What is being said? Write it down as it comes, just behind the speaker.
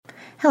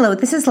Hello,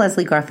 this is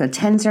Leslie Garfield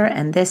Tenzer,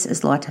 and this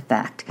is Law to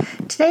Fact.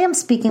 Today I'm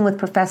speaking with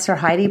Professor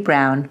Heidi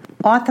Brown,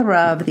 author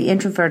of The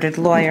Introverted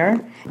Lawyer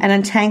and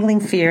Untangling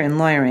Fear in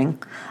Lawyering,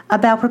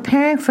 about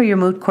preparing for your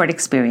moot court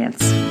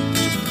experience.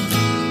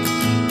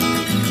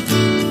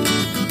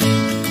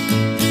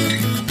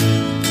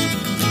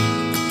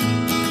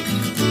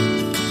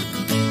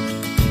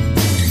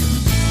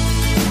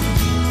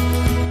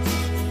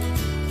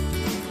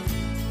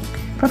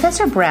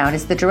 Professor Brown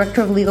is the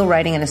Director of Legal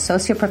Writing and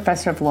Associate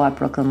Professor of Law at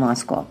Brooklyn Law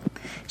School.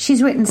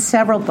 She's written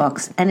several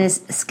books and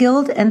is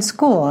skilled and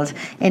schooled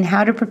in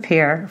how to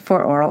prepare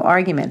for oral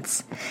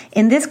arguments.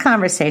 In this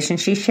conversation,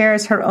 she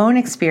shares her own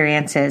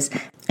experiences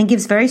and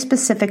gives very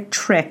specific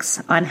tricks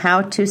on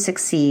how to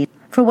succeed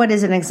for what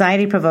is an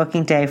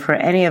anxiety-provoking day for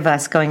any of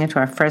us going into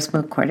our first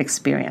moot court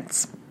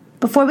experience.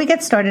 Before we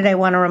get started, I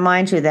want to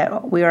remind you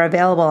that we are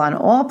available on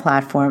all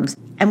platforms,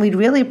 and we'd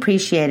really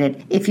appreciate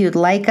it if you'd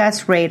like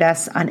us, rate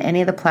us on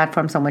any of the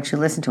platforms on which you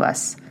listen to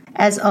us.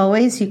 As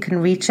always, you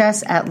can reach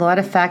us at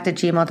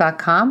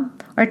lawtofact@gmail.com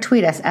or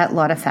tweet us at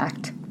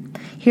lawtofact.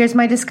 Here's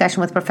my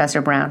discussion with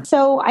Professor Brown.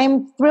 So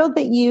I'm thrilled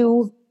that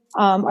you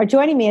are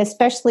joining me,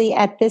 especially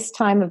at this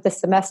time of the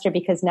semester,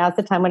 because now's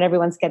the time when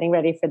everyone's getting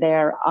ready for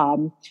their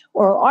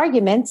oral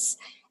arguments.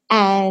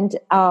 And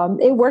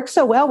it works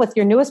so well with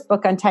your newest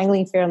book,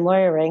 Untangling Fear in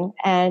Lawyering,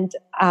 and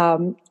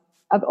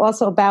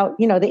also about,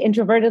 the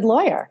introverted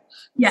lawyer.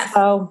 Yes.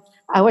 So,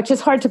 which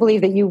is hard to believe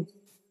that you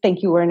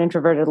think you were an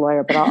introverted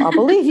lawyer, but I'll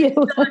believe you.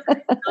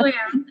 I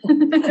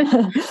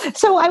am.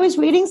 So I was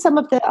reading some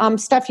of the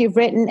stuff you've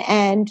written,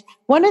 and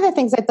one of the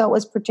things I thought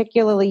was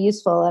particularly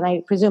useful, and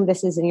I presume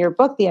this is in your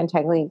book, The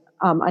Untangling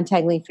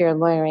Fear in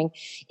Lawyering,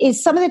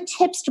 is some of the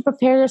tips to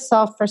prepare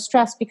yourself for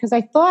stress, because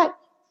I thought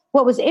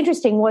what was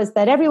interesting was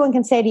that everyone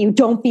can say to you,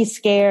 don't be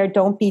scared,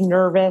 don't be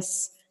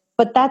nervous,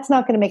 but that's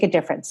not going to make a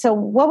difference. So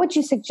what would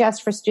you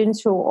suggest for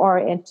students who are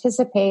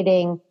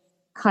anticipating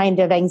kind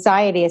of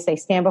anxiety as they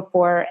stand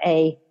before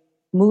a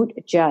moot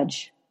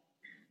judge?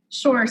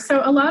 Sure.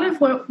 So a lot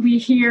of what we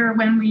hear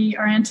when we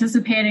are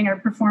anticipating a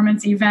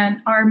performance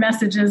event are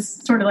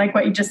messages sort of like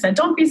what you just said,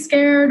 don't be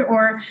scared,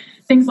 or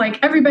things like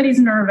everybody's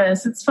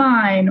nervous, it's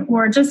fine,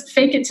 or just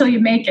fake it till you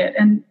make it.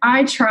 And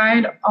I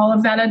tried all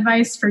of that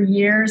advice for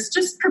years,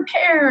 just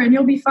prepare and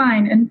you'll be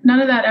fine. And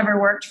none of that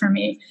ever worked for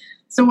me.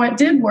 So what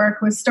did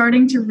work was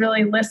starting to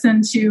really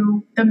listen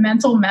to the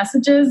mental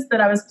messages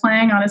that I was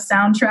playing on a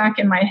soundtrack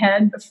in my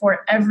head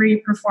before every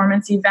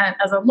performance event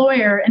as a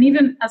lawyer, and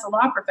even as a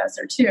law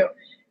professor too.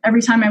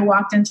 Every time I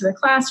walked into the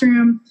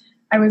classroom,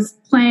 I was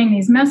playing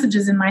these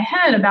messages in my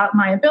head about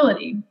my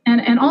ability.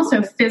 And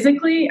also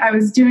physically, I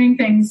was doing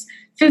things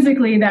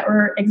physically that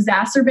were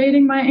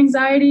exacerbating my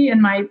anxiety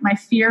and my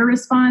fear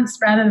response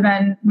rather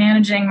than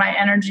managing my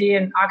energy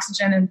and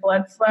oxygen and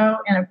blood flow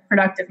in a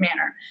productive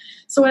manner.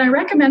 So what I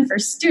recommend for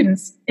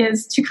students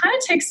is to kind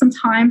of take some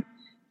time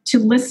to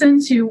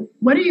listen to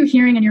what are you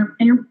hearing in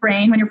your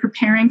brain when you're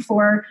preparing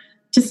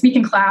to speak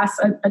in class,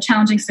 a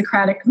challenging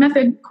Socratic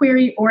method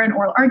query or an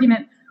oral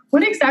argument.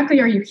 What exactly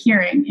are you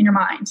hearing in your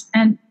mind?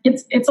 And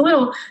it's a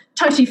little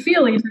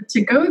touchy-feely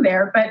to go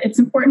there, but it's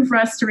important for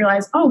us to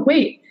realize, oh,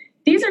 wait,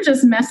 these are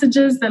just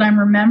messages that I'm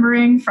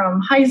remembering from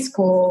high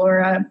school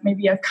or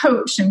maybe a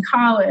coach in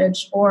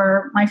college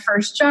or my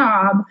first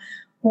job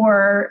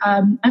or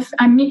a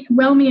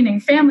well-meaning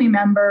family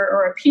member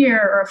or a peer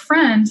or a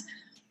friend.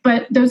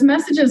 But those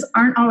messages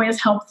aren't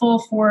always helpful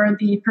for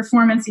the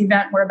performance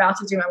event we're about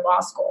to do in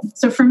law school.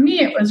 So for me,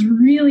 it was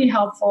really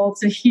helpful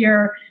to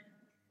hear,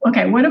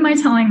 okay, what am I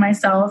telling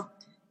myself?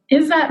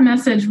 Is that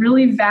message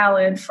really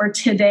valid for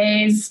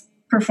today's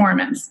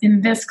performance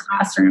in this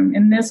classroom,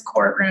 in this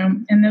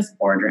courtroom, in this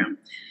boardroom?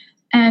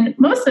 And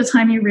most of the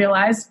time you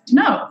realize,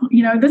 no,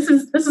 this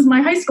is my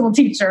high school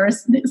teacher,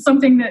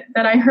 something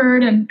that I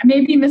heard and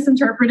maybe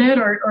misinterpreted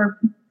or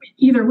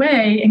either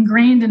way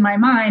ingrained in my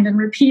mind and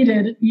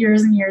repeated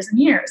years and years and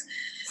years.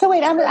 So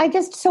wait,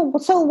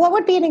 so what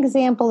would be an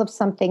example of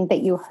something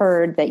that you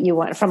heard that you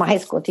want from a high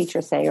school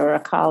teacher, say, or a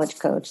college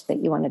coach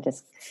that you want to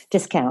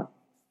discount?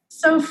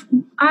 So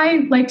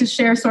I like to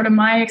share sort of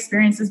my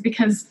experiences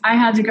because I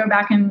had to go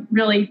back and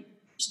really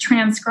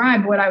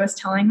transcribe what I was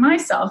telling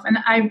myself. And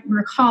I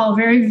recall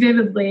very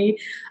vividly,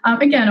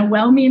 again, a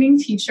well-meaning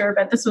teacher,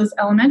 but this was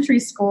elementary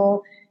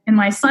school. In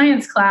my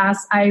science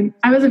class, I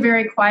was a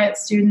very quiet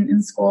student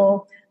in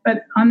school,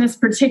 but on this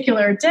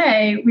particular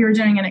day, we were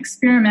doing an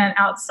experiment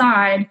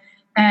outside,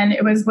 and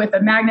it was with a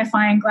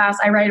magnifying glass.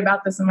 I write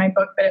about this in my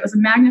book, but it was a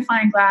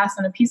magnifying glass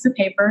and a piece of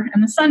paper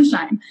and the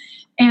sunshine.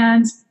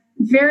 And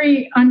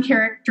very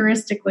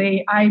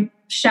uncharacteristically, I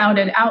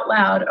shouted out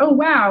loud, "Oh,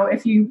 wow,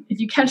 if you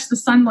catch the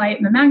sunlight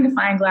in the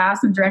magnifying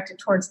glass and direct it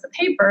towards the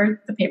paper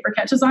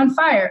catches on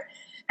fire."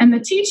 And the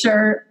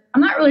teacher, I'm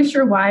not really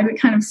sure why, but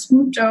kind of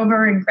swooped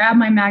over and grabbed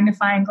my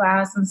magnifying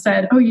glass and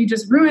said, "Oh, you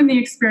just ruined the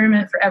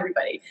experiment for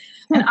everybody."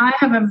 And I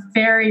have a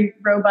very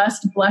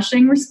robust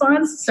blushing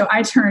response. So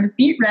I turned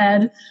beet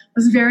red,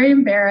 was very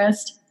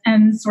embarrassed,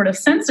 and sort of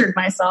censored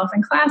myself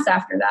in class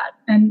after that.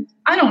 And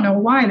I don't know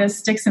why this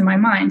sticks in my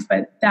mind,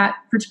 but that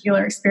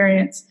particular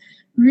experience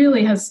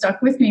really has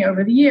stuck with me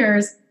over the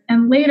years.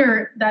 And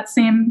later that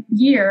same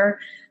year,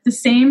 the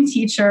same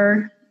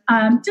teacher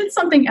did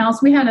something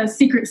else. We had a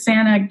Secret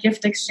Santa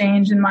gift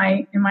exchange in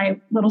my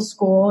little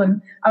school,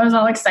 and I was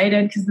all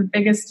excited because the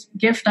biggest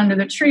gift under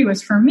the tree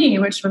was for me,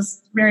 which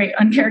was very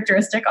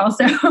uncharacteristic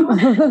also.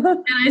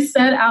 And I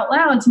said out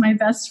loud to my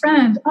best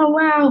friend, "Oh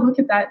wow, look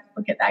at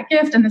that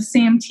gift." And the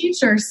same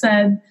teacher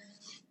said,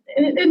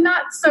 in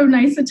not so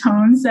nice a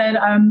tone, said,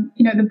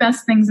 the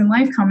best things in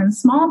life come in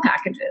small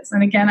packages.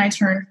 And again, I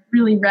turned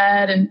really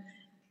red, and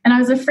I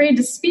was afraid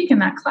to speak in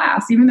that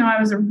class, even though I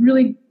was a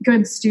really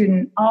good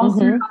student all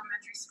through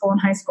elementary school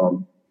and high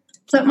school.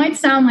 So it might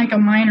sound like a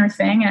minor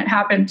thing, and it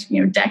happened,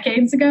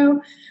 decades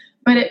ago,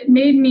 but it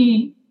made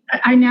me,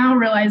 I now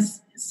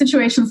realize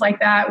situations like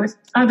that with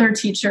other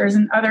teachers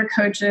and other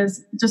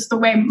coaches, just the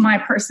way my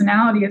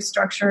personality is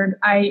structured,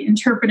 I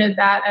interpreted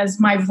that as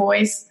my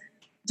voice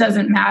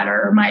doesn't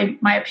matter, or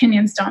my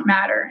opinions don't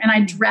matter. And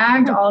I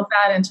dragged all of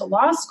that into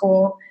law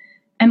school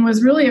and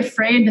was really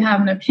afraid to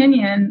have an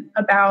opinion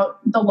about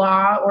the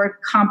law or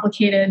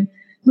complicated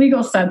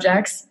legal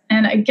subjects.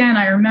 And again,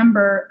 I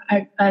remember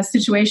a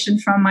situation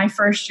from my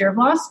first year of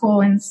law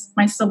school in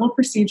my civil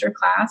procedure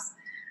class,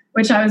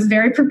 which I was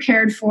very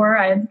prepared for.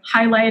 I had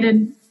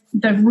highlighted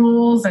the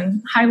rules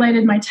and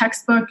highlighted my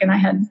textbook, and I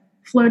had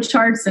flow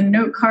charts and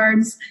note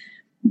cards.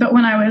 But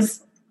when I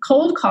was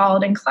cold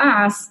called in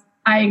class,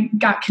 I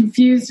got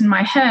confused in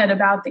my head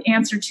about the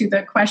answer to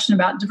the question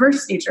about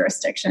diversity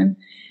jurisdiction.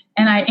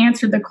 And I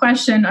answered the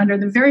question under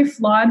the very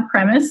flawed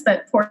premise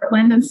that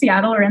Portland and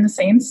Seattle are in the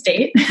same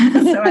state.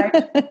 So I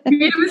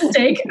made a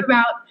mistake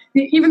about,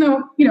 even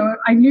though,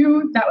 I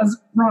knew that was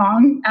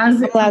wrong.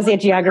 As lousy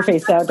at geography,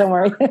 so don't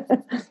worry.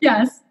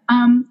 Yes.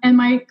 And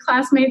my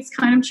classmates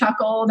kind of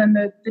chuckled, and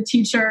the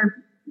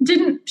teacher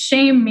didn't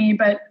shame me,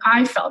 but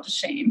I felt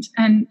ashamed.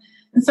 And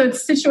so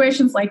it's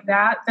situations like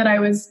that I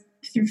was,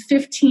 through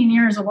 15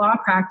 years of law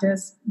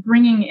practice,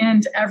 bringing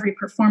into every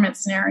performance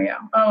scenario.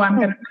 I'm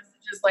going to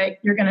messages like,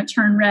 you're going to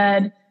turn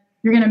red,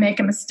 you're going to make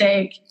a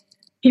mistake,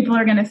 people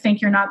are going to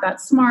think you're not that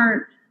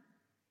smart,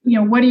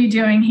 what are you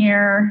doing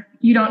here?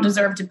 You don't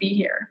deserve to be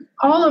here.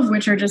 All of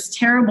which are just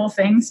terrible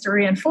things to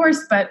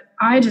reinforce, but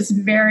I just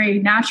very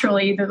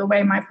naturally, the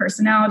way my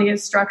personality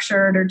is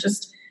structured, or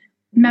just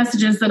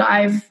messages that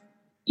I've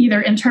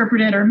either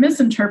interpreted or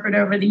misinterpreted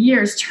over the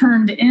years,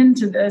 turned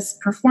into this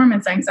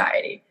performance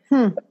anxiety.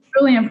 It's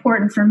really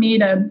important for me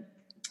to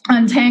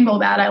untangle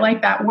that. I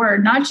like that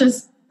word, not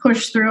just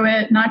push through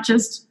it, not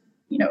just,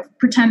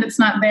 pretend it's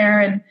not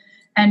there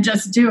and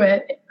just do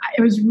it.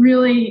 It was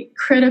really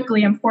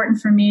critically important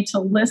for me to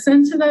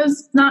listen to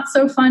those not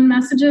so fun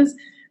messages,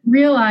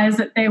 realize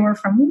that they were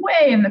from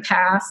way in the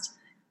past.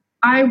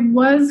 I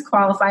was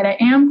qualified. I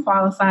am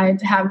qualified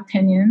to have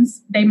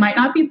opinions. They might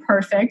not be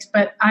perfect,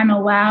 but I'm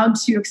allowed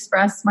to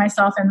express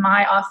myself in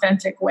my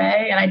authentic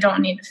way, and I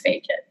don't need to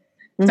fake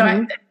it. So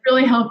it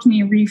really helped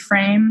me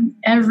reframe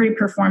every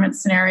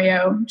performance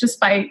scenario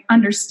just by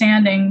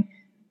understanding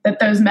that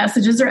those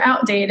messages are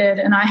outdated,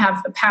 and I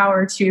have the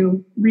power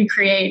to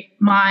recreate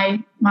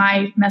my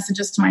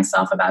messages to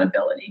myself about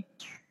ability.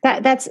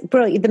 That's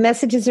brilliant. The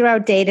messages are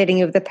outdated, and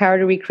you have the power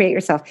to recreate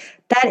yourself.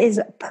 That is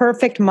a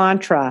perfect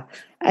mantra,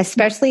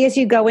 especially as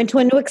you go into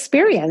a new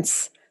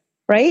experience,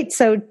 right?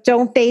 So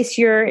don't base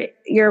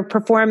your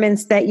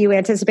performance that you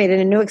anticipated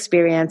in a new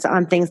experience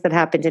on things that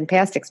happened in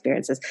past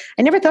experiences.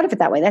 I never thought of it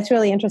that way. That's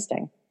really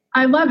interesting.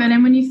 I love it.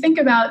 And when you think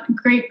about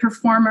great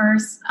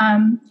performers,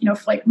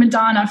 like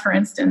Madonna, for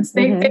instance,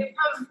 they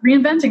love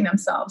reinventing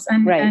themselves,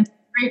 and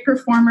great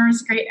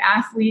performers, great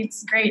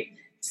athletes, great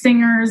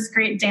singers,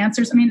 great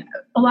dancers. I mean,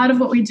 a lot of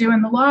what we do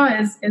in the law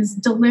is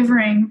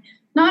delivering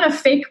not a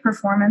fake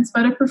performance,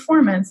 but a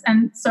performance.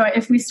 And so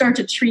if we start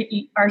to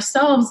treat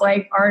ourselves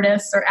like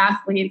artists or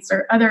athletes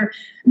or other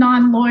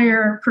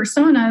non-lawyer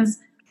personas,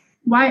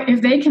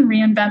 if they can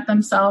reinvent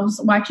themselves,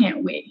 why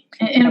can't we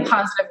in a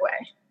positive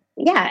way?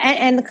 Yeah,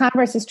 and the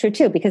converse is true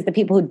too, because the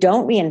people who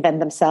don't reinvent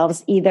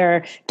themselves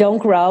either don't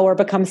grow or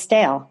become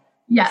stale.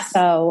 Yes.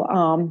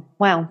 So,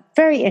 wow,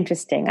 very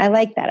interesting. I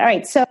like that. All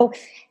right, so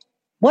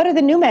what are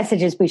the new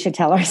messages we should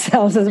tell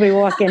ourselves as we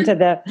walk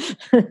into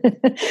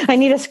I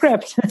need a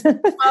script.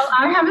 Well,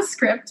 I have a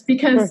script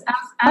because as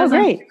I'm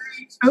very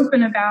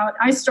open about,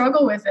 I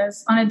struggle with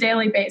this on a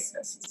daily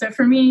basis. So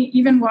for me,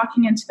 even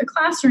walking into the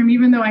classroom,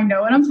 even though I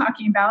know what I'm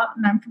talking about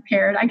and I'm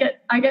prepared,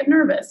 I get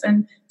nervous.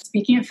 And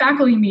speaking at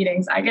faculty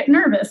meetings, I get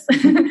nervous.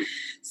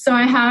 So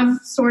I have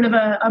sort of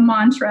a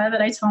mantra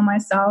that I tell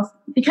myself,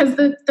 because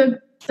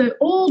the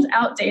old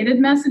outdated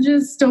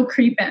messages still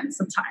creep in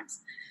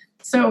sometimes.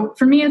 So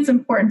for me, it's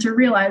important to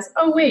realize,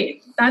 oh,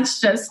 wait, that's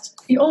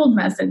just the old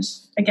message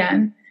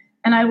again.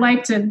 And I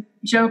like to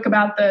joke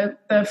about the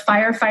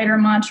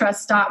firefighter mantra,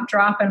 stop,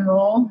 drop, and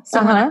roll.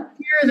 So when I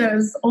hear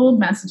those old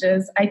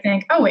messages, I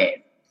think, oh,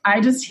 wait,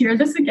 I just hear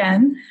this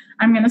again.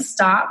 I'm going to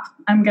stop.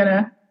 I'm going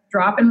to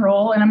drop and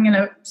roll, and I'm going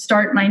to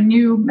start my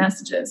new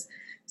messages.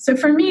 So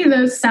for me,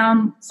 those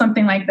sound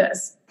something like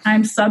this.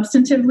 I'm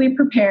substantively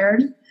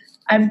prepared.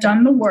 I've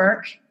done the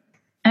work.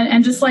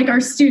 And just like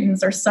our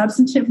students are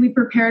substantively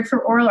prepared for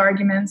oral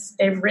arguments,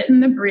 they've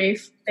written the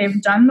brief,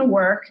 they've done the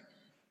work,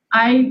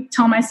 I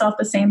tell myself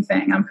the same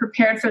thing. I'm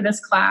prepared for this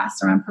class,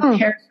 or I'm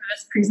prepared for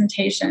this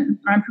presentation,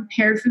 or I'm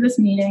prepared for this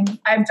meeting.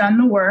 I've done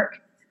the work.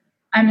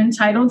 I'm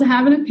entitled to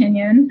have an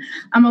opinion.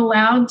 I'm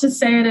allowed to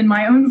say it in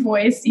my own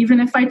voice, even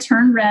if I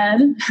turn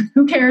red.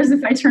 Who cares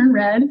if I turn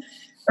red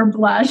or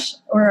blush,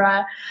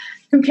 or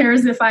who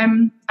cares if I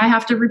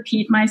have to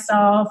repeat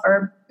myself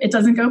or it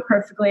doesn't go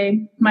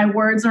perfectly. My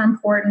words are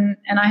important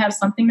and I have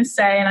something to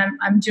say, and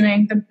I'm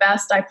doing the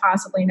best I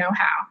possibly know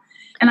how.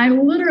 And I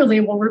literally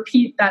will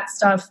repeat that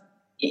stuff.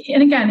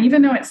 And again,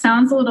 even though it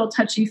sounds a little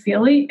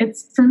touchy-feely,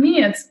 for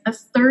me, it's a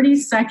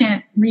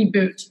 30-second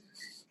reboot.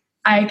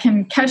 I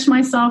can catch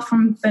myself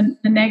from the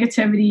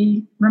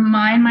negativity,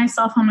 remind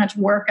myself how much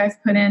work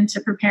I've put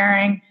into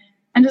preparing,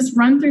 and just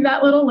run through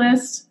that little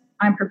list.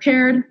 I'm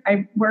prepared.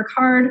 I work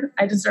hard.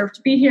 I deserve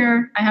to be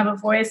here. I have a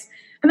voice.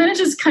 And then it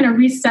just kind of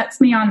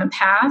resets me on the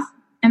path.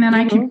 And then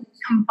I can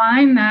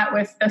combine that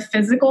with the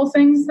physical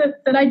things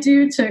that I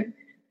do to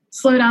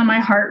slow down my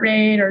heart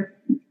rate or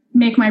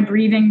make my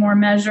breathing more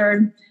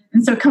measured.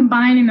 And so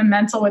combining the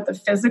mental with the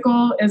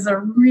physical is a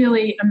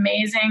really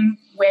amazing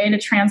way to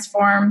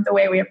transform the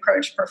way we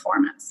approach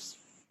performance.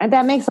 And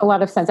that makes a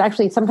lot of sense.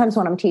 Actually, sometimes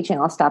when I'm teaching,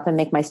 I'll stop and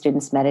make my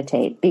students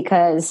meditate,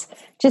 because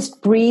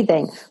just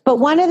breathing. But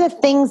one of the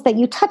things that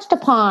you touched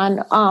upon,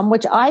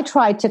 which I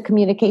try to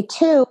communicate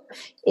too,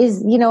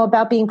 is,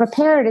 about being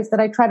prepared, is that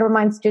I try to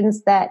remind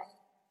students that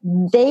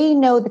they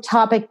know the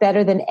topic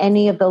better than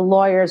any of the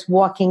lawyers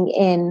walking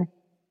into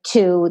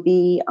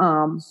the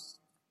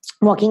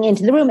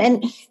room.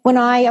 And when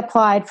I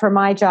applied for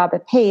my job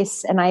at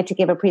Pace and I had to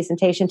give a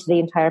presentation to the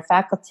entire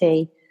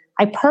faculty,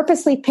 I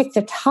purposely picked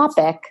a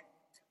topic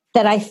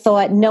that I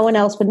thought no one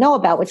else would know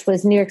about, which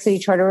was New York City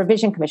Charter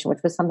Revision Commission, which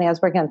was something I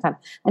was working on at the time,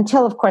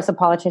 until, of course, a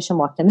politician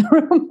walked in the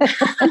room.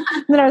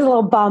 Then I was a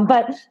little bummed.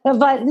 But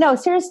no,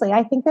 seriously,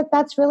 I think that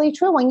that's really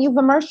true. When you've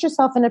immersed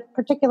yourself in a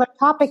particular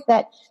topic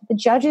that the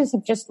judges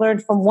have just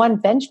learned from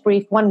one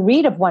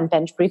read of one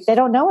bench brief, they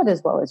don't know it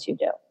as well as you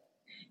do.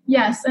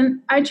 Yes,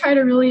 and I try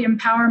to really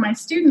empower my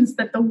students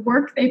that the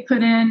work they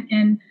put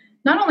in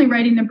not only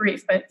writing the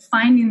brief, but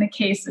finding the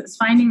cases,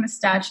 finding the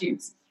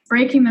statutes,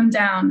 breaking them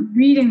down,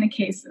 reading the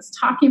cases,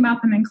 talking about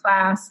them in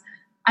class.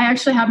 I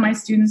actually have my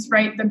students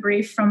write the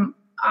brief from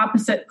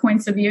opposite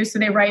points of view. So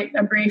they write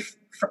a brief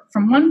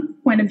from one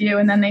point of view,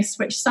 and then they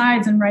switch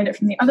sides and write it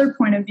from the other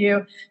point of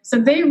view. So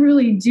they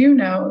really do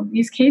know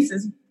these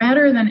cases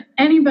better than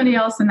anybody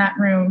else in that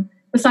room,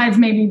 besides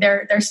maybe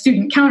their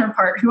student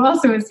counterpart, who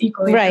also is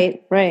equally.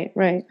 Right.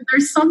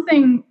 There's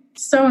something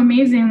so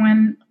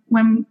amazing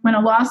when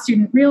a law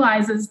student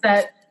realizes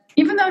that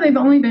even though they've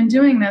only been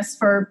doing this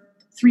for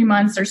 3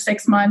 months or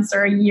 6 months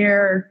or a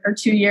year or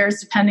 2 years,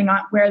 depending on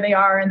where they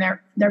are in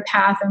their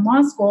path in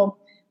law school,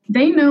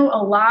 they know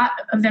a lot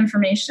of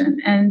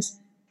information. And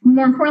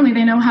more importantly,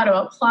 they know how to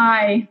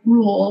apply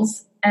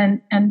rules,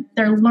 and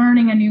they're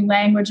learning a new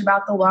language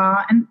about the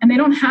law. And they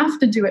don't have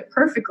to do it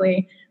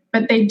perfectly,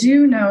 but they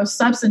do know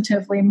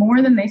substantively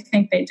more than they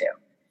think they do.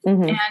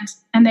 Mm-hmm.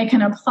 And they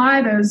can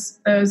apply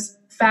those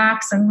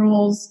facts and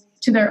rules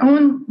to their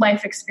own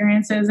life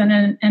experiences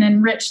and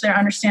enrich their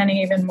understanding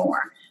even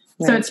more.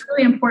 Right. So it's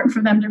really important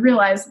for them to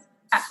realize,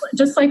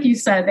 just like you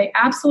said, they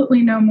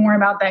absolutely know more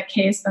about that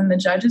case than the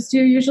judges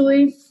do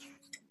usually.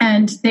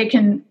 And they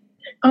can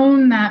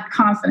own that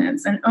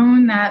confidence and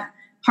own that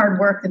hard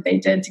work that they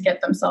did to get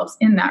themselves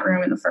in that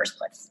room in the first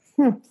place.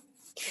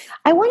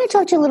 I want to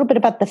talk to you a little bit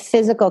about the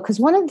physical, because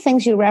one of the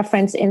things you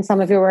reference in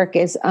some of your work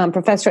is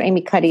Professor Amy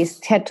Cuddy's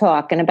TED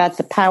Talk and about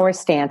the power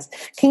stance.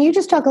 Can you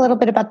just talk a little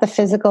bit about the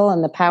physical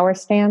and the power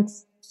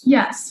stance?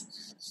 Yes.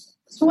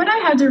 So what I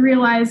had to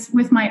realize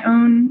with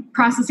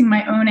processing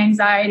my own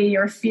anxiety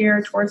or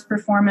fear towards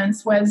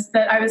performance was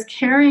that I was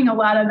carrying a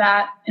lot of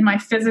that in my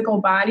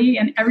physical body,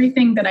 and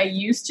everything that I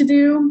used to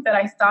do that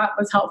I thought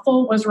was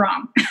helpful was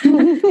wrong.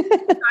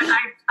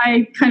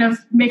 I kind of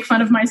make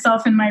fun of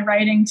myself in my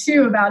writing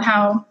too, about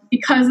how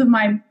because of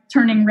my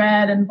turning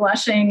red and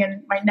blushing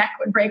and my neck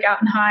would break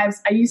out in hives,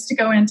 I used to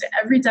go into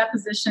every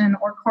deposition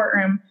or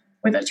courtroom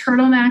with a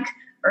turtleneck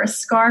or a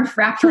scarf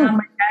wrapped around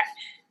my neck,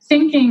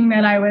 thinking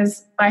that I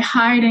was, by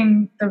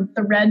hiding the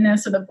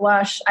redness or the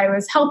blush, I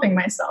was helping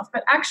myself.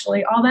 But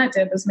actually, all that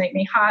did was make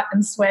me hot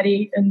and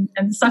sweaty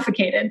and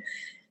suffocated.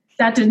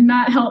 That did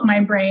not help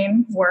my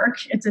brain work.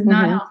 It did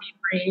not help me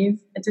breathe.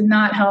 It did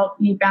not help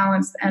me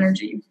balance the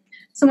energy.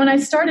 So when I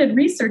started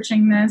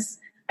researching this,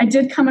 I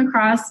did come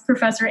across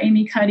Professor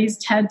Amy Cuddy's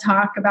TED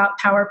Talk about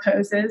power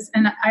poses.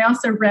 And I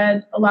also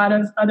read a lot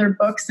of other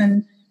books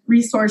and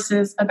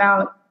resources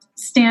about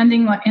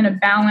standing in a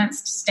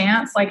balanced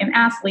stance like an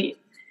athlete.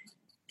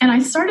 And I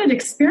started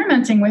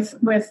experimenting with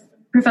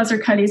Professor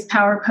Cuddy's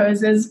power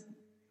poses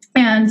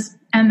and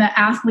the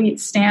athlete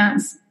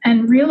stance,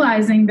 and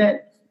realizing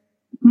that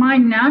my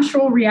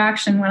natural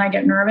reaction when I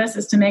get nervous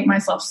is to make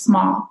myself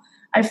small.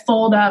 I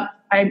fold up,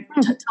 I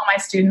tell my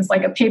students,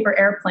 like a paper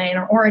airplane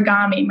or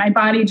origami. My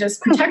body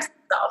just protects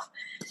itself.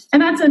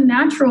 And that's a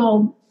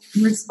natural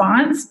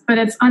response, but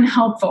it's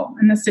unhelpful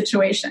in this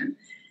situation.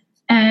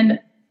 And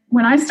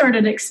when I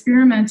started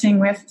experimenting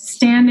with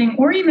standing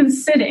or even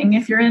sitting,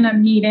 if you're in a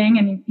meeting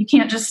and you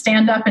can't just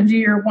stand up and do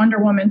your Wonder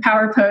Woman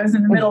power pose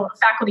in the middle of a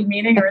faculty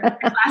meeting or in the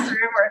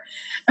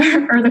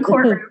classroom or the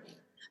courtroom,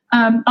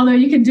 although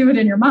you can do it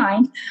in your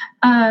mind,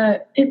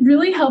 it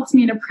really helped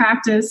me to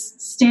practice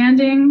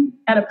standing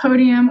at a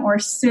podium or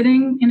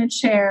sitting in a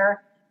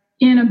chair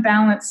in a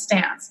balanced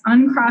stance,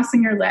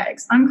 uncrossing your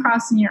legs,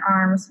 uncrossing your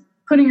arms,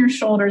 putting your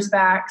shoulders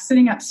back,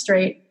 sitting up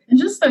straight. And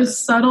just those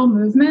subtle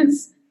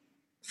movements,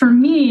 for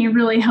me,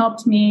 really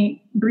helped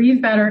me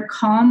breathe better,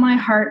 calm my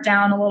heart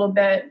down a little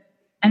bit,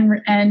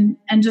 and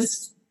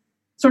just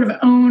sort of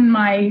own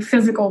my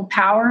physical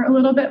power a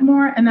little bit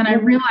more. And then I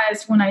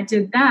realized when I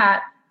did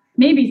that,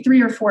 maybe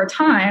 3 or 4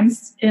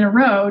 times in a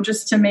row,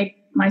 just to make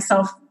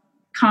myself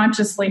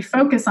consciously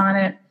focus on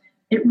it,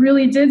 it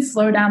really did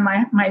slow down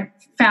my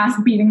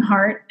fast beating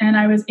heart, and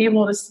I was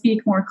able to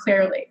speak more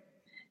clearly.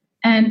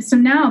 And so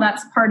now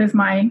that's part of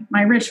my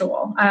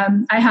ritual.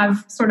 I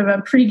have sort of a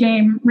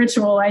pregame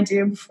ritual I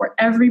do before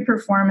every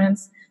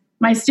performance.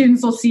 My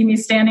students will see me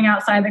standing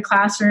outside the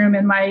classroom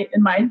in my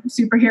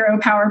superhero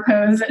power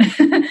pose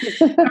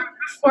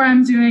before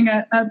I'm doing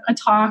a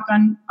talk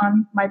on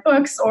my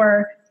books,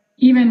 or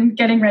even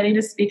getting ready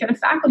to speak at a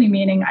faculty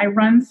meeting. I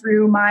run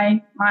through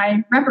my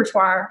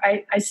repertoire.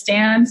 I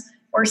stand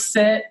or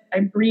sit, I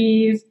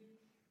breathe.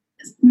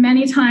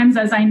 Many times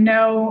as I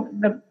know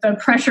the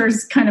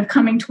pressure's kind of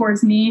coming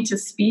towards me to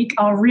speak,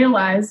 I'll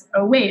realize,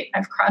 oh wait,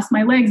 I've crossed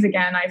my legs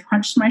again. I've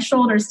hunched my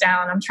shoulders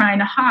down. I'm trying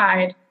to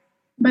hide.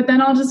 But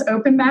then I'll just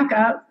open back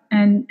up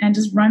and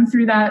just run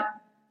through that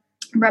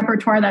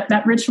repertoire,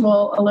 that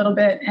ritual a little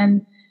bit,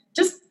 and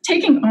just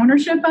taking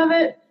ownership of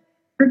it,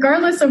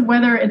 regardless of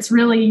whether it's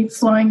really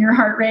slowing your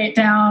heart rate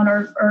down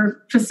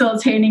or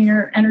facilitating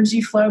your energy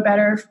flow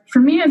better. For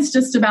me, it's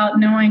just about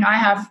knowing I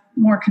have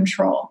more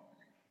control.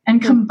 And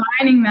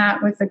combining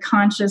that with the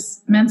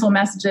conscious mental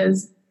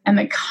messages and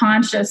the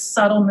conscious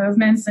subtle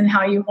movements and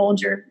how you hold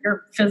your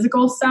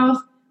physical self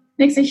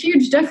makes a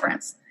huge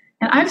difference.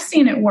 And I've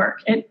seen it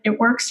work. It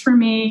works for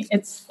me.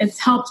 It's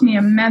helped me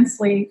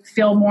immensely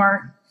feel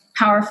more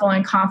powerful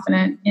and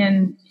confident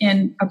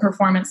in a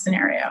performance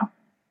scenario.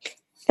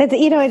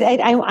 You know,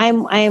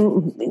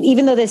 I'm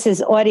even though this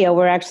is audio,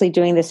 we're actually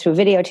doing this through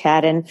video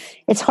chat, and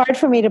it's hard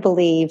for me to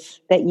believe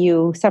that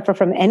you suffer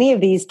from any of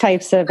these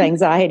types of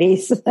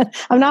anxieties.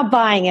 I'm not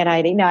buying it,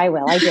 Heidi. No, I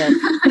will. I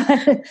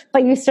do.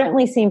 But you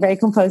certainly seem very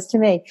composed to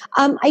me.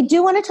 I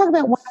do want to talk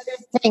about one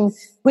other thing,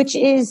 which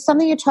is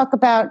something you talk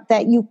about,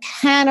 that you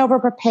can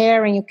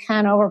over-prepare and you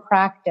can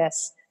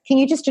over-practice. Can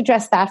you just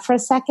address that for a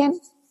second?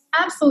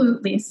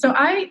 Absolutely. So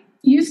I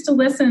used to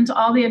listen to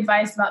all the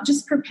advice about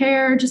just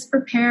prepare.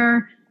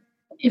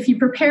 If you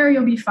prepare,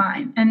 you'll be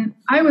fine. And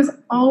I was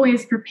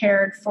always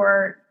prepared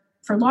for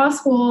law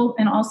school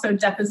and also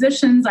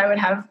depositions. I would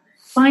have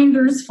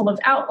binders full of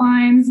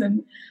outlines,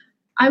 and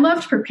I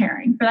loved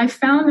preparing. But I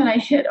found that I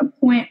hit a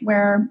point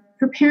where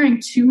preparing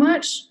too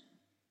much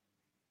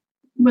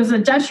was a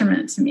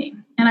detriment to me.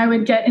 And I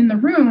would get in the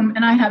room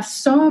and I'd have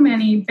so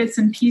many bits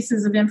and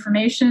pieces of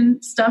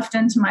information stuffed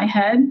into my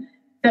head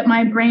that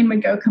my brain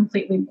would go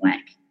completely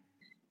blank.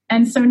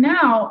 And so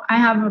now I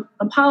have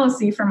a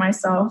policy for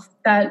myself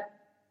that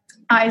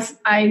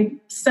I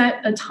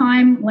set a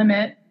time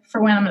limit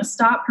for when I'm going to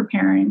stop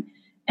preparing.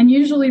 And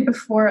usually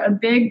before a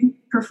big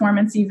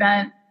performance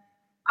event,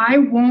 I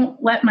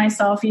won't let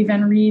myself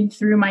even read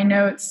through my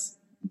notes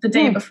the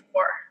day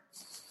before.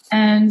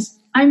 And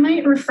I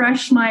might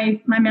refresh my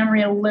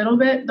memory a little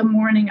bit the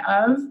morning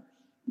of,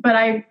 but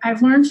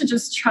I've learned to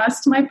just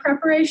trust my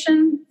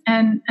preparation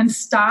and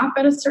stop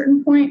at a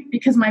certain point,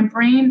 because my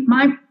brain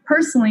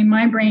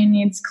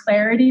needs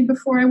clarity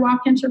before I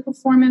walk into a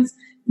performance,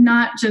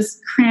 not just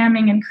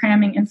cramming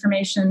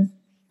information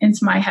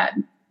into my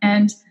head.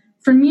 And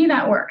for me,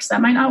 that works.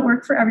 That might not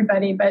work for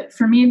everybody, but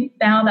for me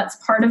now, that's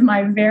part of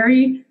my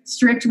very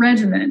strict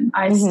regimen.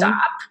 I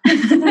stop.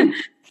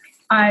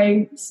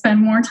 I spend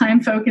more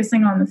time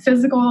focusing on the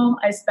physical.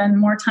 I spend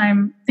more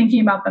time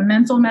thinking about the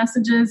mental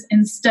messages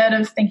instead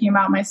of thinking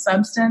about my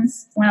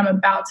substance when I'm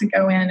about to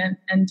go in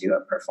and do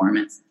a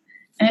performance.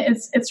 And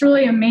it's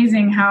really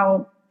amazing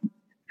how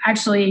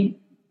actually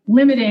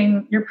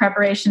limiting your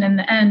preparation in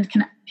the end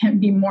can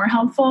be more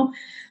helpful.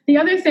 The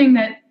other thing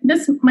that,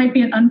 this might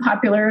be an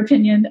unpopular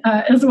opinion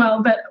as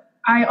well, but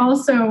I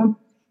also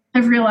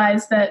have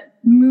realized that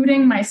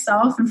mooting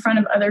myself in front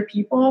of other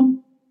people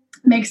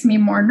makes me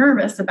more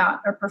nervous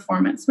about a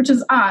performance, which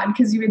is odd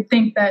because you would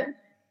think that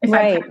if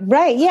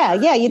Right.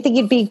 Yeah. You'd think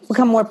you'd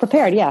become more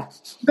prepared. Yeah.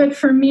 But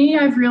for me,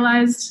 I've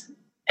realized,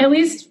 at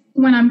least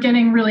when I'm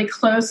getting really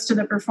close to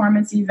the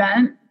performance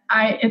event,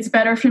 it's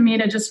better for me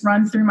to just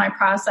run through my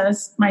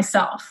process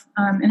myself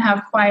and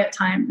have quiet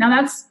time. Now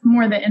that's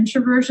more the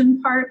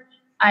introversion part.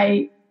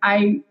 I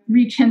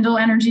rekindle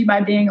energy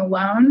by being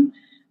alone.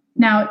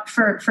 Now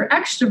for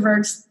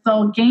extroverts,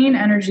 they'll gain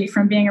energy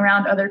from being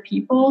around other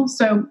people.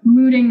 So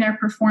mooting their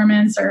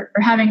performance or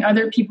having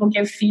other people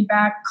give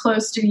feedback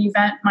close to the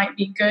event might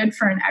be good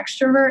for an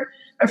extrovert.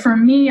 But for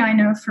me, I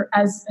know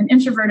as an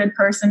introverted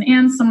person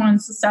and someone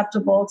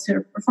susceptible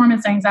to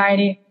performance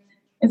anxiety,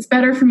 it's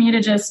better for me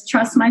to just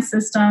trust my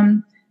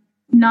system,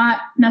 not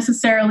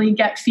necessarily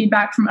get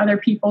feedback from other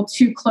people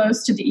too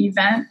close to the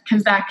event,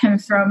 because that can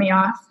throw me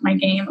off my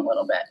game a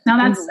little bit. Now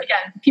that's,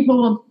 again,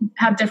 people will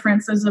have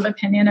differences of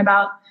opinion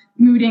about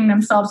mooding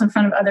themselves in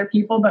front of other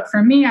people. But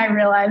for me, I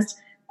realized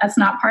that's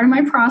not part of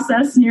my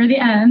process near the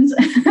end.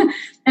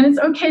 And it's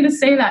okay to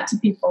say that to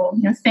people.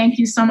 Thank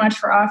you so much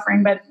for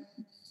offering, but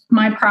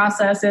my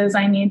process is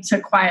I need to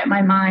quiet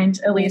my mind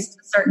at least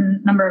a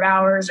certain number of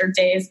hours or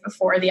days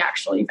before the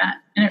actual event.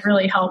 And it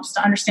really helps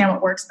to understand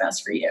what works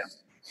best for you.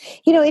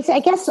 It's, I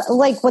guess,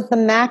 like what the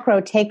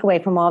macro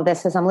takeaway from all of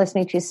this as I'm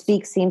listening to you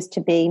speak seems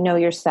to be know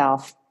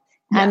yourself.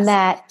 Yes. And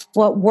that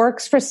what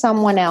works for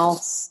someone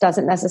else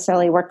doesn't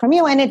necessarily work for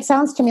you. And it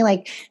sounds to me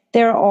like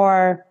there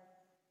are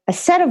a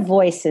set of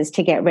voices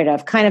to get rid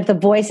of, kind of the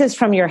voices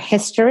from your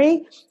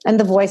history and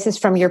the voices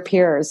from your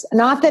peers.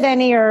 Not that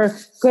any are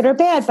good or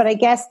bad, but I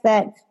guess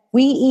that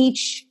we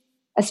each,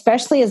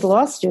 especially as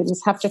law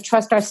students, have to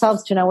trust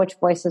ourselves to know which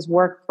voices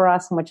work for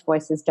us and which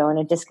voices don't,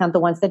 and discount the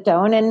ones that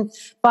don't and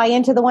buy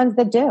into the ones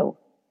that do.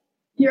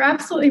 You're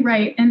absolutely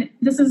right. And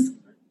this is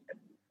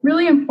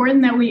really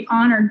important that we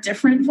honor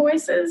different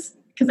voices,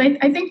 because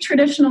I think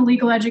traditional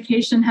legal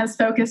education has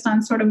focused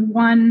on sort of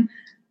one,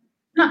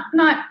 not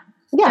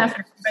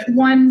definitely, but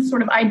one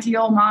sort of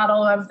ideal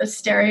model of the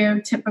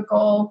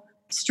stereotypical,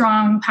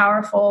 strong,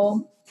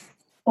 powerful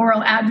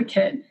oral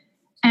advocate.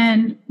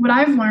 And what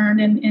I've learned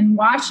in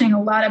watching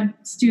a lot of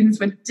students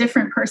with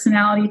different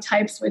personality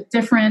types, with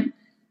different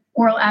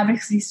oral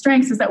advocacy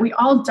strengths, is that we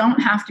all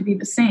don't have to be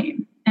the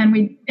same.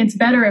 And it's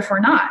better if we're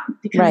not,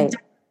 because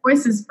different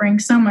voices bring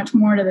so much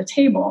more to the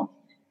table.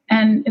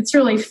 And it's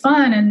really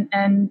fun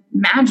and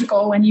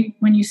magical when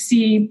you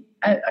see,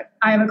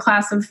 I have a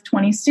class of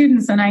 20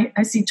 students and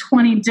I see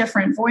 20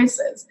 different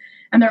voices,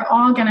 and they're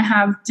all going to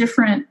have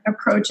different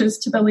approaches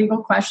to the legal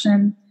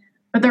question,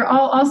 but they're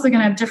all also going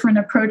to have different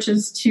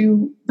approaches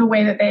to the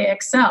way that they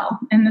excel.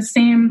 And the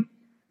same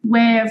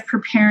way of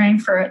preparing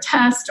for a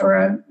test or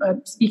a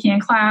speaking in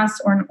class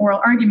or an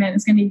oral argument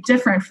is going to be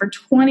different for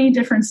 20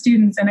 different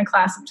students in a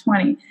class of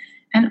 20.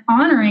 And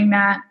honoring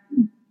that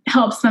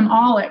helps them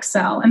all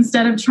excel,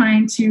 instead of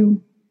trying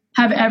to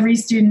have every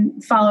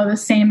student follow the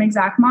same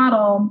exact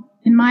model.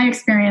 In my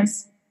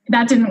experience,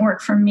 that didn't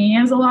work for me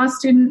as a law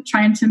student,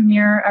 trying to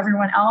mirror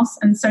everyone else.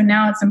 And so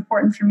now it's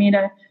important for me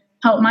to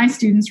help my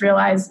students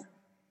realize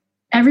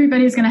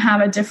everybody's going to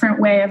have a different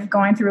way of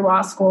going through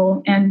law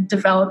school and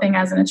developing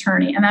as an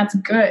attorney. And that's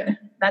good.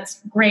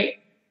 That's great.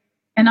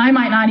 And I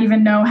might not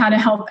even know how to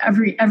help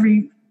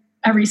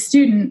every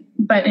student,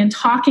 but in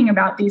talking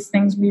about these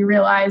things, we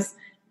realize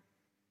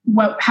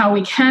how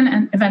we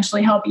can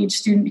eventually help each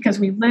student, because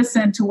we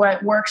listen to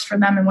what works for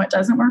them and what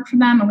doesn't work for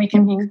them. And we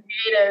can be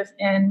creative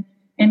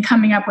in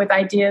coming up with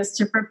ideas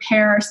to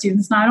prepare our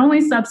students, not only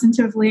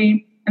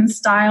substantively and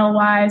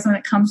style-wise when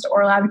it comes to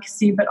oral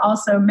advocacy, but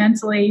also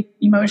mentally,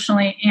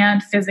 emotionally,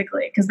 and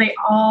physically, because they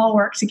all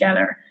work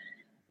together.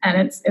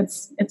 And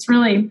it's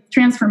really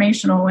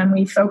transformational when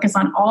we focus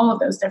on all of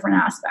those different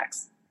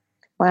aspects.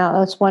 Wow,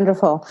 that's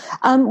wonderful.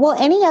 Well,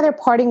 any other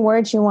parting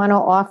words you want to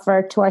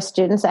offer to our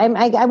students? I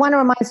want to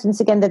remind students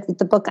again that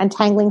the book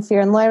Untangling Fear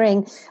in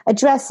Lawyering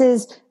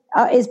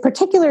is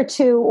particular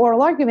to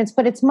oral arguments,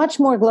 but it's much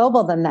more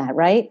global than that,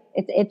 right?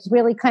 It's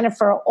really kind of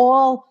for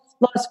all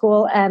law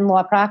school and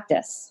law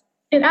practice.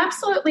 It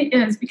absolutely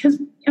is, because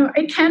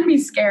it can be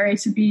scary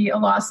to be a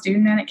law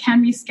student, and it can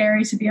be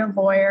scary to be a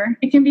lawyer.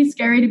 It can be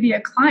scary to be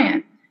a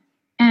client.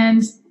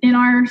 And in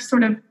our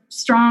sort of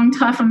strong,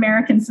 tough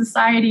American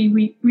society,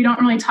 we don't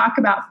really talk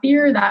about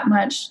fear that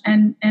much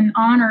and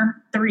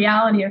honor the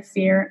reality of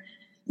fear.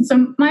 And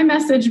so my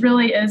message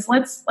really is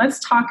let's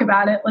talk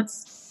about it.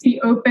 Let's be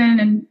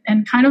open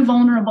and kind of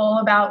vulnerable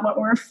about what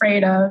we're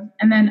afraid of,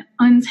 and then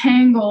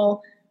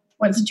untangle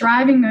what's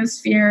driving those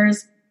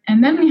fears.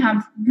 And then we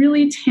have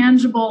really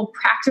tangible,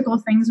 practical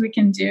things we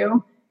can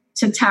do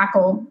to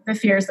tackle the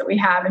fears that we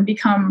have and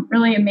become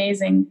really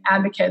amazing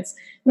advocates.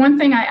 One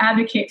thing I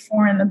advocate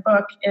for in the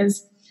book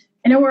is,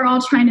 I know we're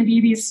all trying to be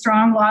these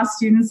strong law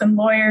students and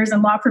lawyers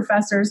and law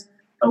professors,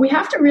 but we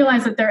have to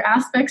realize that there are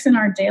aspects in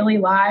our daily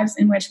lives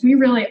in which we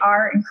really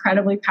are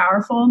incredibly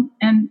powerful.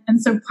 And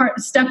so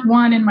step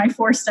one in my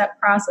 4-step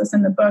process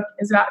in the book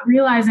is about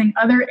realizing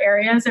other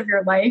areas of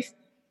your life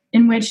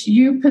in which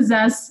you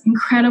possess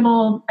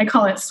incredible, I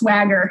call it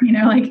swagger,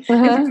 like if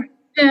you're a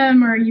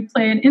gym, or you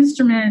play an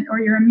instrument, or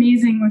you're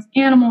amazing with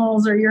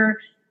animals, or you're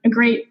a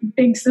great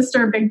big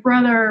sister, big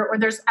brother, or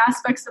there's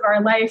aspects of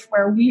our life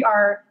where we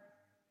are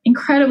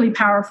incredibly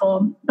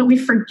powerful, but we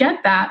forget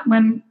that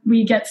when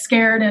we get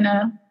scared in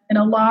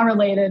a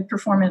law-related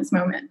performance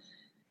moment.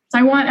 So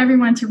I want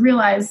everyone to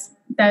realize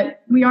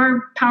that we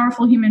are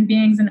powerful human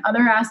beings in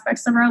other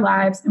aspects of our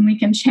lives, and we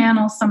can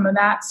channel some of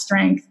that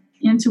strength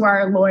into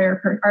our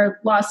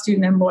law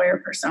student and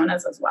lawyer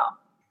personas as well.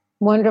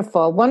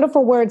 Wonderful.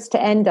 Wonderful words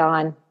to end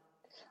on.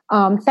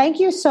 Thank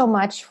you so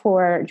much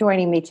for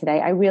joining me today.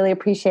 I really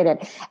appreciate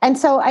it. And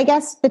so I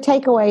guess the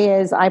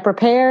takeaway is I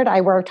prepared,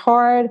 I worked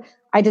hard,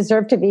 I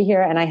deserve to be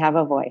here, and I have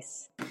a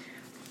voice.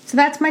 So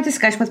that's my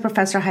discussion with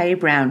Professor Heidi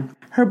Brown.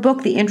 Her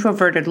book, The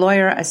Introverted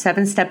Lawyer, A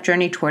 7-Step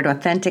Journey Toward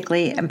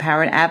Authentically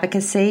Empowered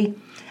Advocacy,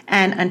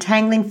 and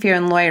Untangling Fear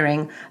in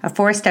Lawyering, A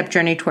 4-Step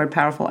Journey Toward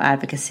Powerful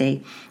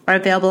Advocacy, are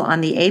available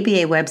on the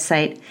ABA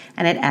website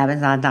and at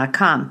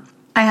Amazon.com.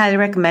 I highly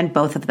recommend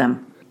both of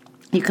them.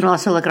 You can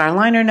also look at our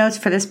liner notes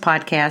for this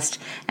podcast,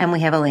 and we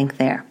have a link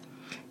there.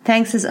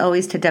 Thanks as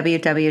always to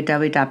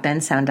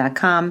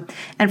www.bensound.com.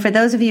 And for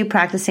those of you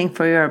practicing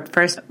for your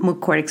first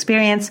moot court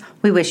experience,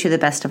 we wish you the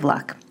best of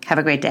luck. Have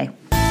a great day.